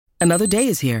Another day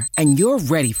is here, and you're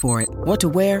ready for it. What to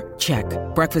wear? Check.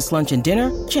 Breakfast, lunch, and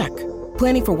dinner? Check.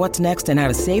 Planning for what's next and how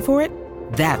to save for it?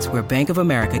 That's where Bank of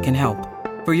America can help.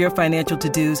 For your financial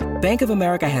to-dos, Bank of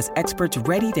America has experts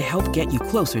ready to help get you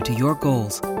closer to your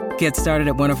goals. Get started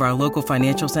at one of our local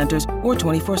financial centers or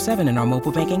 24/7 in our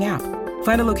mobile banking app.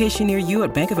 Find a location near you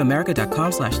at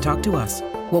bankofamerica.com/talktous.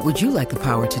 What would you like the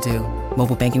power to do?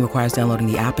 Mobile banking requires downloading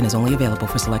the app and is only available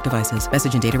for select devices.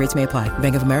 Message and data rates may apply.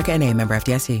 Bank of America N.A., member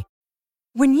FDIC.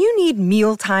 When you need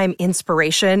mealtime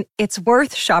inspiration, it's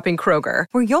worth shopping Kroger,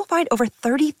 where you'll find over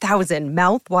 30,000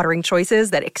 mouth-watering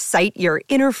choices that excite your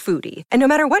inner foodie. And no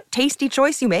matter what tasty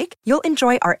choice you make, you'll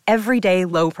enjoy our everyday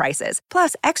low prices,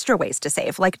 plus extra ways to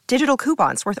save, like digital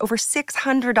coupons worth over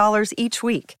 $600 each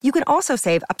week. You can also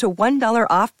save up to $1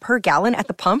 off per gallon at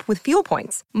the pump with fuel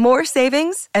points. More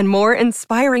savings and more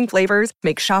inspiring flavors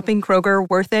make shopping Kroger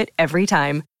worth it every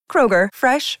time. Kroger,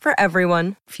 fresh for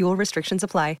everyone. Fuel restrictions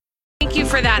apply. Thank you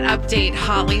for that update,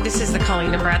 Holly. This is the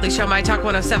Colleen and Bradley Show, My Talk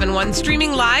 1071,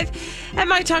 streaming live at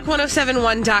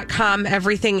MyTalk1071.com.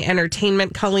 Everything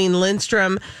Entertainment. Colleen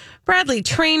Lindstrom, Bradley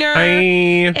Trainer.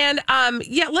 Hi. And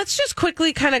let's just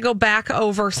quickly kind of go back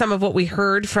over some of what we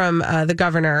heard from the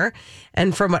governor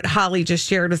and from what Holly just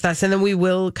shared with us. And then we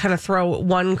will kind of throw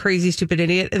one crazy, stupid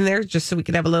idiot in there just so we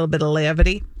can have a little bit of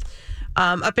levity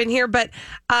up in here. But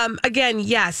again,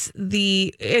 yes,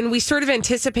 and we sort of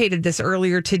anticipated this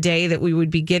earlier today that we would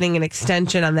be getting an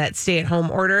extension on that stay-at-home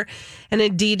order. And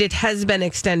indeed, it has been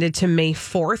extended to May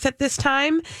 4th at this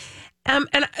time. And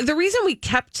the reason we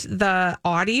kept the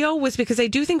audio was because I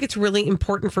do think it's really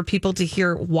important for people to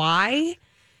hear why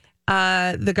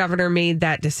the governor made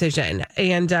that decision.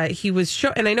 And he was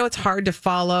and I know it's hard to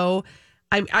follow.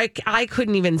 I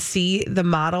couldn't even see the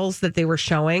models that they were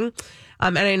showing.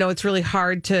 And I know it's really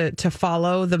hard to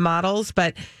follow the models,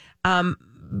 but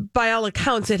by all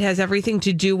accounts, it has everything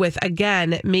to do with,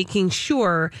 again, making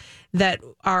sure that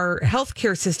our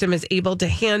healthcare system is able to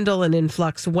handle an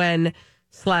influx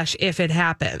when/if it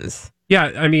happens.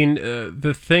 Yeah, I mean,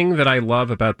 the thing that I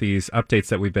love about these updates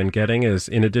that we've been getting is,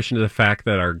 in addition to the fact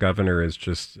that our governor is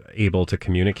just able to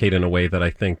communicate in a way that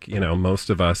I think, most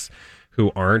of us who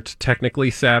aren't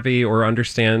technically savvy or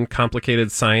understand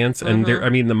complicated science. And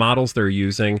the models they're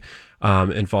using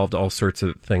involved all sorts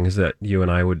of things that you and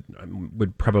I would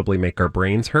probably make our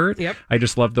brains hurt. Yep. I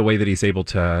just love the way that he's able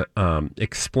to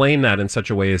explain that in such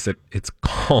a way as that it's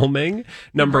calming.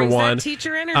 Number one, that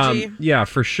teacher energy. Yeah,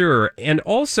 for sure. And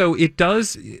also it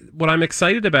does, what I'm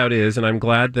excited about is, and I'm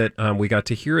glad that we got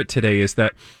to hear it today, is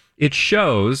that it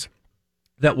shows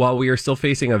that while we are still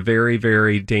facing a very,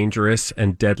 very dangerous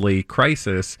and deadly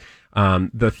crisis,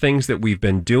 the things that we've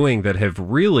been doing that have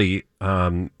really,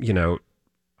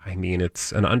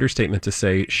 it's an understatement to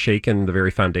say shaken the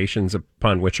very foundations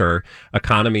upon which our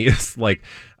economy is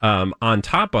on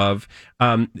top of,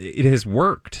 it has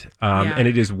worked and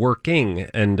it is working.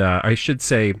 And I should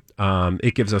say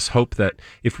it gives us hope that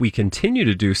if we continue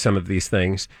to do some of these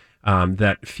things,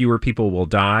 that fewer people will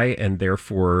die, and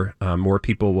therefore more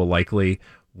people will likely,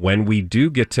 when we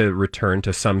do get to return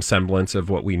to some semblance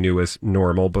of what we knew as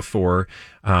normal before,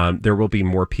 there will be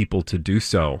more people to do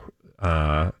so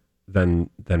than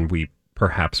we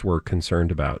perhaps were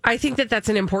concerned about. I think that that's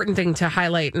an important thing to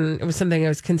highlight, and it was something I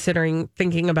was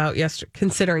thinking about yesterday.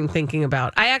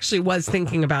 I actually was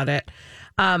thinking about it.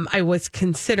 I was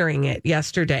considering it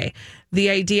yesterday. The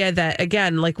idea that,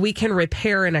 again, we can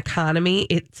repair an economy,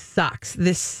 it sucks.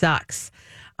 This sucks.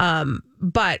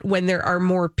 But when there are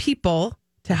more people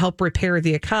to help repair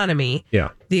the economy,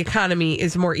 the economy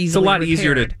is more easily It's a lot repaired.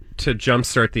 easier to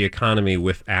jumpstart the economy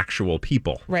with actual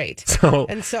people. Right. So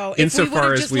if we would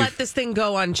have just let this thing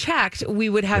go unchecked, we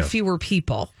would have fewer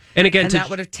people. And again, that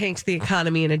would have tanked the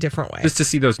economy in a different way. Just to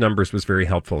see those numbers was very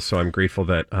helpful. So I'm grateful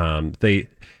that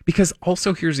because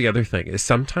also here's the other thing is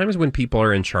sometimes when people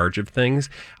are in charge of things,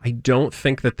 I don't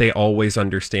think that they always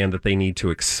understand that they need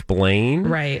to explain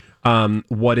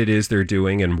what it is they're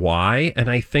doing and why. And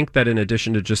I think that in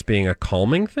addition to just being a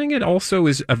calming thing, it also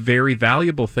is a very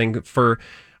valuable thing for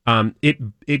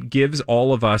it gives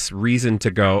all of us reason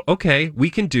to go, okay, we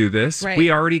can do this. Right.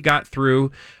 We already got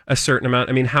through a certain amount.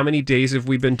 I mean, how many days have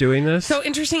we been doing this? So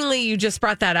interestingly, you just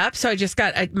brought that up. So I just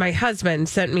got, my husband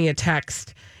sent me a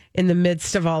text in the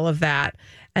midst of all of that.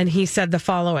 And he said the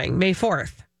following: May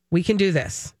 4th, we can do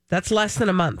this. That's less than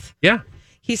a month. Yeah.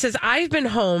 He says, I've been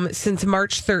home since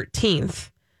March 13th,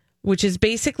 which is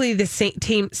basically the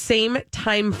same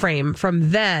time frame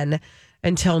from then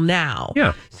until now.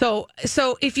 Yeah. So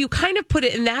if you kind of put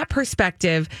it in that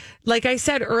perspective, like I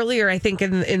said earlier, I think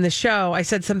in the show, I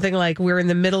said something like we're in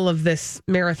the middle of this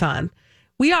marathon.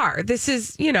 We are. This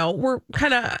is, we're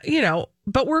kind of,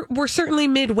 but we're certainly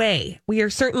midway. We are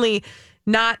certainly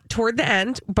not toward the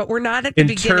end, but we're not at the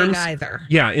beginning either.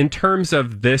 Yeah, in terms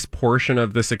of this portion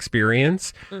of this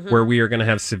experience where we are going to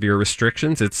have severe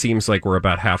restrictions, it seems like we're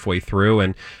about halfway through.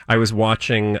 And I was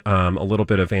watching a little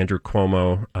bit of Andrew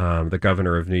Cuomo, the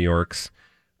governor of New York's.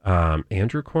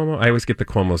 Andrew Cuomo? I always get the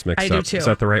Cuomos mixed up. I do too. Is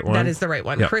that the right one? That is the right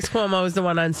one. Yeah. Chris Cuomo is the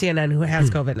one on CNN who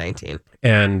has COVID-19.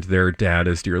 And their dad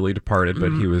is dearly departed,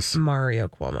 but he was... Mario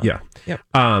Cuomo. Yeah.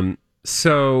 Yep.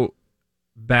 So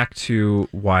back to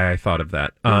why I thought of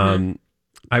that.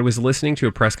 I was listening to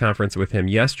a press conference with him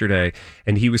yesterday,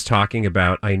 and he was talking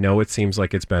about, I know it seems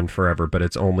like it's been forever, but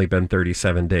it's only been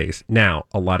 37 days. Now,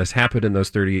 a lot has happened in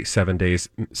those 37 days.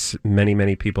 Many,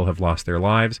 many people have lost their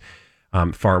lives.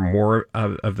 Far more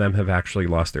of them have actually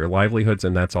lost their livelihoods,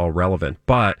 and that's all relevant.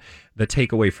 But the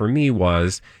takeaway for me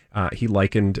was he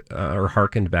likened or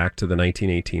hearkened back to the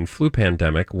 1918 flu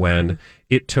pandemic when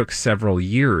it took several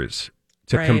years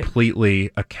to completely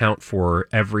account for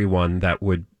everyone that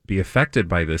would be affected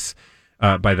by this,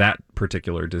 by that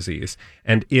particular disease.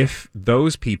 And if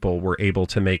those people were able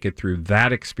to make it through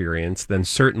that experience, then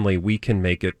certainly we can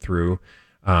make it through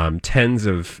tens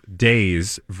of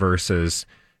days versus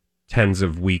tens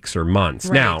of weeks or months.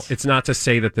 Right. Now, it's not to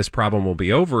say that this problem will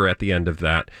be over at the end of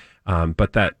that,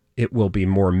 but that it will be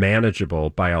more manageable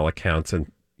by all accounts. And,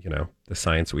 you know, the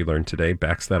science we learned today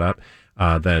backs that up,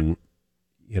 than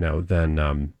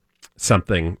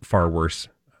something far worse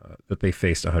that they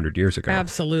faced 100 years ago.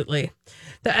 Absolutely.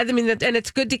 And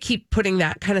it's good to keep putting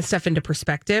that kind of stuff into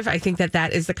perspective. I think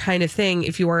that is the kind of thing,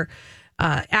 if you are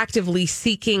actively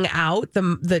seeking out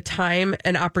the time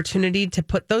and opportunity to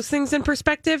put those things in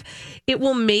perspective, it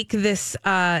will make this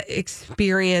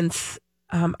experience,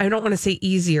 I don't want to say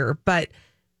easier, but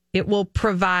it will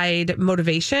provide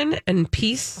motivation and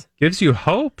peace. Gives you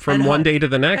hope from one day to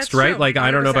the next, That's right? true. Like, 100%.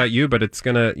 I don't know 100%. about you, but it's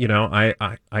going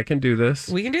to, I can do this.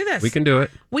 We can do this. We can do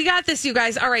it. We got this, you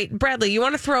guys. All right, Bradley, you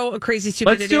want to throw a crazy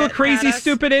stupid Let's idiot do a crazy at us?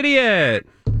 stupid idiot.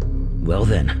 Well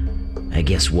then, I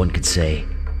guess one could say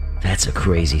that's a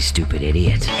crazy stupid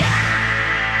idiot.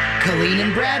 Colleen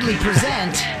and Bradley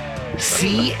present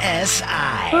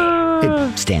CSI.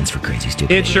 It stands for crazy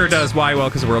stupid It idiots. sure does. Why? Well,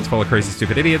 because the world's full of crazy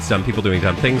stupid idiots, dumb people doing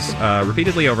dumb things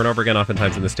repeatedly over and over again,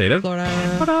 oftentimes in the state of Florida.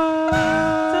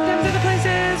 Sometimes other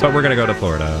places. But we're going to go to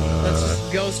Florida. Let's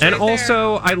just go straight And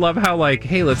also, I love how, like,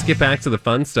 hey, let's get back to the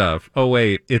fun stuff. Oh,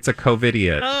 wait, it's a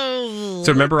COVID-idiot. Oh,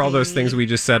 So remember all those things we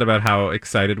just said about how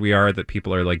excited we are that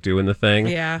people are, like, doing the thing?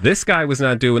 Yeah. This guy was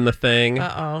not doing the thing.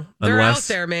 Uh-oh. They're out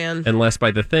there, man. Unless by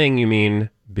the thing you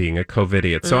mean being a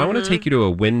COVID-idiot. So I want to take you to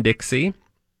a Winn-Dixie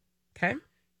Okay.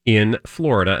 in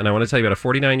Florida, and I want to tell you about a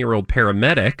 49-year-old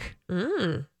paramedic.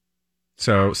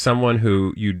 So someone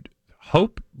who you'd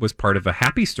hope was part of a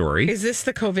happy story. Is this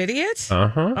the COVIDiot?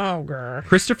 Uh-huh. Oh, girl.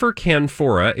 Christopher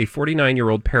Canfora, a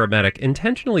 49-year-old paramedic,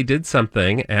 intentionally did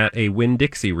something at a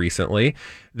Winn-Dixie recently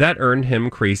that earned him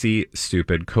crazy,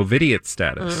 stupid COVIDiot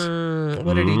status.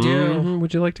 What did he do?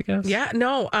 Would you like to guess? Yeah,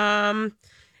 no.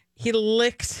 He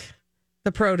licked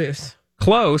the produce.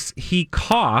 Close. He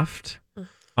coughed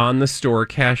on the store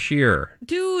cashier.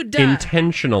 Dude.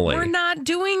 Intentionally. We're not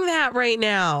doing that right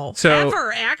now. So-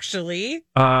 Ever, actually.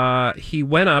 He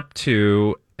went up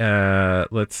to,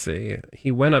 let's see.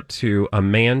 He went up to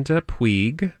Amanda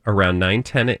Puig around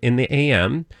 9:10 in the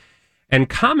a.m. and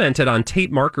commented on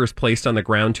tape markers placed on the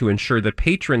ground to ensure that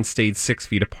patrons stayed 6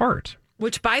 feet apart.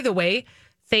 Which, by the way,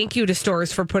 thank you to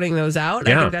stores for putting those out.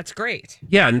 Yeah. I think that's great.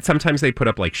 Yeah, and sometimes they put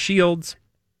up like shields.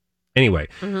 Anyway,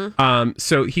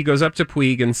 so he goes up to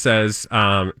Puig and says,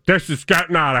 this is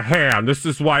getting out of hand. This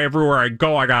is why everywhere I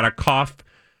go, I got to cough.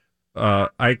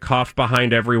 I cough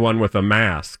behind everyone with a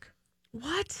mask.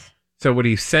 What? So what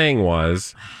he's saying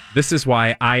was, this is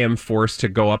why I am forced to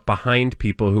go up behind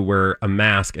people who wear a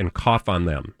mask and cough on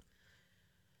them.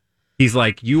 He's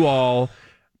like, you all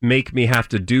make me have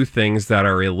to do things that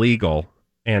are illegal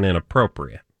and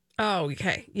inappropriate. Oh,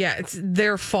 okay. Yeah, it's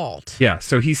their fault. Yeah,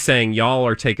 so he's saying, y'all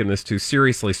are taking this too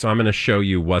seriously, so I'm going to show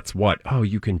you what's what. Oh,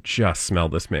 you can just smell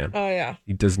this man. Oh, yeah.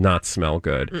 He does not smell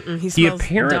good. He He smells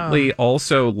apparently dumb.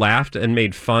 also laughed and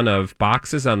made fun of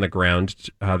boxes on the ground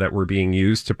that were being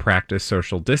used to practice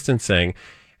social distancing.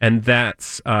 And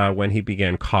that's when he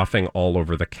began coughing all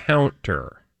over the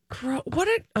counter. What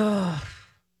a... Ugh.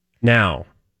 Now,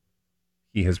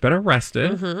 he has been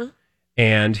arrested. Mm-hmm.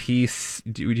 And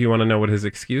do you want to know what his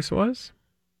excuse was?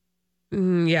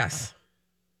 Yes.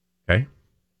 Okay.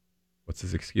 What's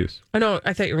his excuse? Oh, no,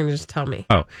 I thought you were going to just tell me.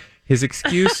 Oh, his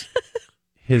excuse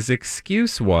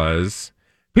was,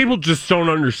 people just don't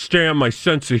understand my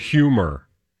sense of humor.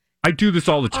 I do this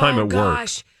all the time at work.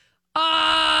 Gosh.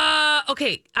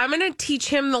 Okay, I'm going to teach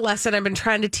him the lesson I've been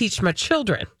trying to teach my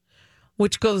children,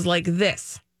 which goes like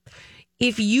this.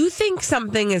 If you think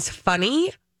something is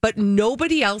funny, but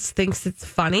nobody else thinks it's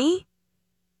funny,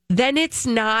 then it's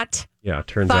not Yeah, it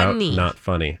turns funny. out not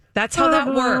funny. That's how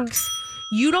that works.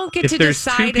 You don't get If to there's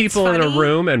decide two people it's in funny. a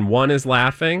room and one is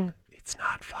laughing, it's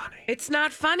not funny. It's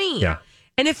not funny. Yeah.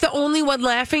 And if the only one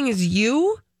laughing is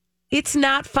you, it's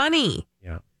not funny.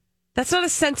 Yeah. That's not a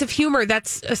sense of humor.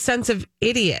 That's a sense of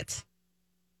idiot.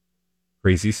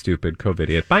 Crazy, stupid,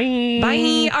 COVID-idiot. Bye.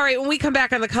 Bye. All right. When we come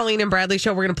back on the Colleen and Bradley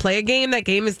show, we're going to play a game. That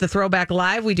game is the Throwback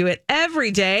Live. We do it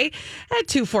every day at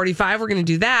 2:45. We're going to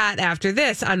do that after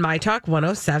this on My Talk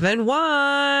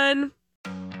 107.1.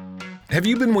 Have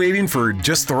you been waiting for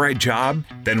just the right job?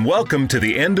 Then welcome to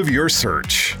the end of your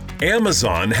search.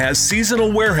 Amazon has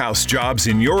seasonal warehouse jobs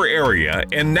in your area,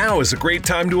 and now is a great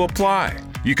time to apply.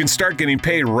 You can start getting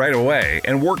paid right away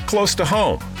and work close to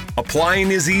home.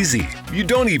 Applying is easy. You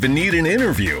don't even need an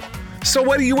interview. So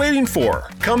what are you waiting for?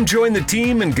 Come join the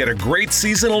team and get a great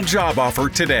seasonal job offer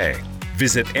today.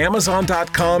 Visit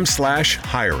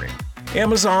Amazon.com/hiring.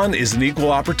 Amazon is an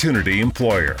equal opportunity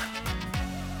employer.